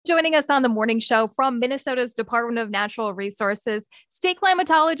Joining us on the morning show from Minnesota's Department of Natural Resources, state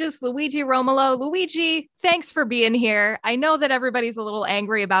climatologist Luigi Romolo. Luigi, thanks for being here. I know that everybody's a little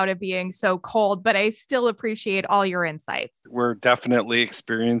angry about it being so cold, but I still appreciate all your insights. We're definitely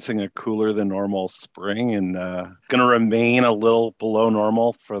experiencing a cooler than normal spring and going to remain a little below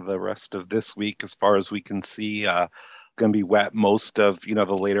normal for the rest of this week as far as we can see. Going to be wet most of, the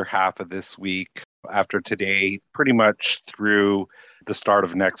later half of this week after today, pretty much through the start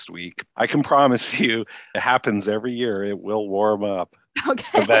of next week. I can promise you it happens every year. It will warm up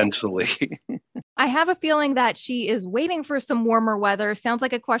Okay. eventually. I have a feeling that she is waiting for some warmer weather. Sounds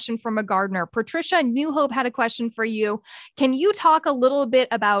like a question from a gardener. Patricia New Hope had a question for you. Can you talk a little bit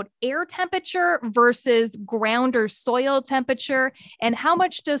about air temperature versus ground or soil temperature? And how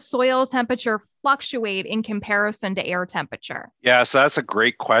much does soil temperature fluctuate in comparison to air temperature? Yeah, so that's a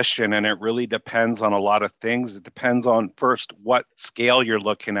great question. And it really depends on a lot of things. It depends on first what scale you're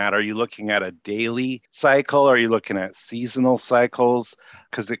looking at. Are you looking at a daily cycle? Are you looking at seasonal cycles?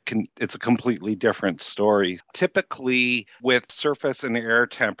 Because it's a completely different story. Typically, with surface and air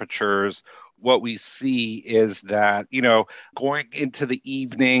temperatures, what we see is that, going into the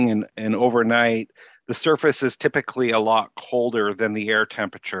evening and overnight, the surface is typically a lot colder than the air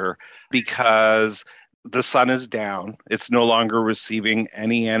temperature because the sun is down. It's no longer receiving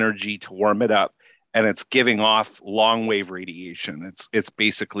any energy to warm it up, and it's giving off long wave radiation. It's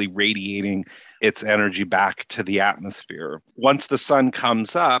basically radiating its energy back to the atmosphere. Once the sun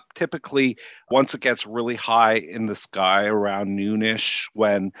comes up, typically once it gets really high in the sky around noonish,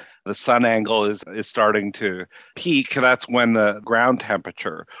 when the sun angle is starting to peak, that's when the ground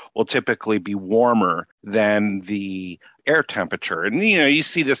temperature will typically be warmer than the air temperature. And you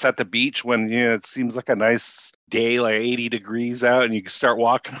see this at the beach when it seems like a nice day, like 80 degrees out, and you start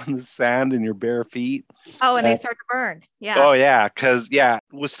walking on the sand in your bare feet. Oh, and they start to burn. Yeah. Oh yeah, because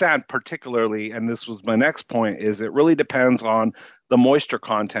with sand particularly, and this was my next point, is it really depends on the moisture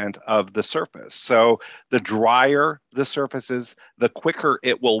content of the surface. So the drier the surface is, the quicker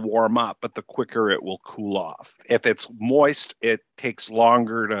it will warm up, but the quicker it will cool off. If it's moist, it takes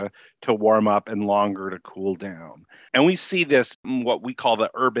longer to warm up and longer to cool down. And we see this in what we call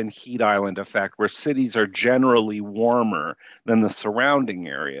the urban heat island effect, where cities are generally warmer than the surrounding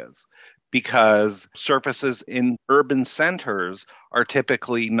areas, because surfaces in urban centers are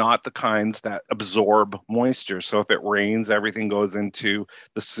typically not the kinds that absorb moisture. So if it rains, everything goes into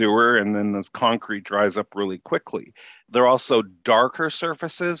the sewer and then the concrete dries up really quickly. They're also darker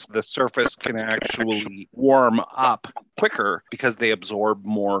surfaces. The surface can actually warm up quicker because they absorb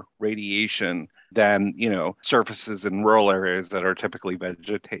more radiation than, surfaces in rural areas that are typically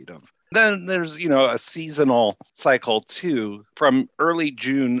vegetative. Then there's, a seasonal cycle too. From early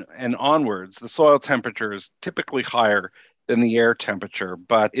June and onwards, the soil temperature is typically higher than the air temperature.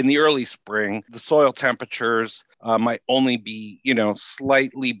 But in the early spring, the soil temperatures might only be,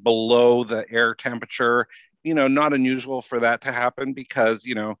 slightly below the air temperature. Not unusual for that to happen because,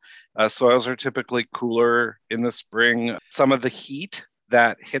 soils are typically cooler in the spring. Some of the heat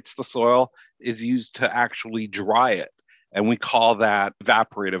that hits the soil is used to actually dry it. And we call that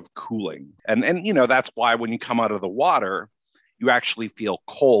evaporative cooling. And that's why when you come out of the water, you actually feel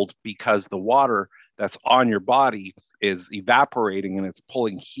cold, because the water that's on your body is evaporating and it's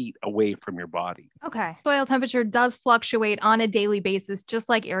pulling heat away from your body. Okay. Soil temperature does fluctuate on a daily basis, just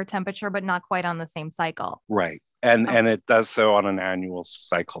like air temperature, but not quite on the same cycle. Right. And it does so on an annual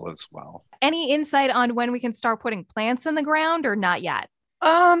cycle as well. Any insight on when we can start putting plants in the ground or not yet?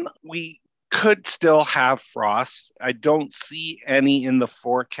 We could still have frosts. I don't see any in the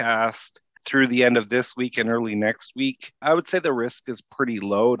forecast through the end of this week and early next week. I would say the risk is pretty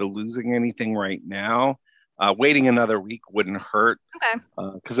low to losing anything right now. Waiting another week wouldn't hurt. Okay.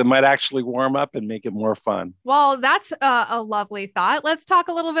 Because it might actually warm up and make it more fun. Well, that's a lovely thought. Let's talk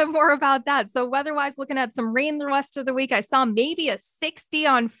a little bit more about that. So weather-wise, looking at some rain the rest of the week. I saw maybe a 60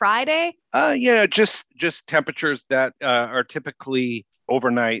 on Friday. Just temperatures that are typically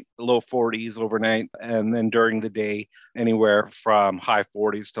overnight, low 40s overnight, and then during the day, anywhere from high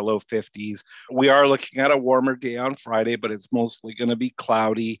 40s to low 50s. We are looking at a warmer day on Friday, but it's mostly going to be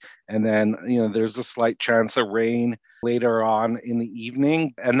cloudy. And then, there's a slight chance of rain later on in the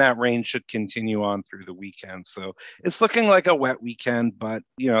evening, and that rain should continue on through the weekend. So it's looking like a wet weekend, but,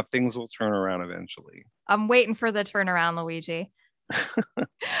 things will turn around eventually. I'm waiting for the turnaround, Luigi.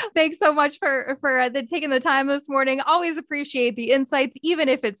 Thanks so much for taking the time this morning. Always appreciate the insights, even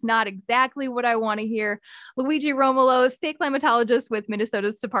if it's not exactly what I want to hear. Luigi Romolo, state climatologist with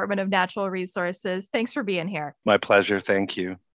Minnesota's Department of Natural Resources. Thanks for being here. My pleasure. Thank you.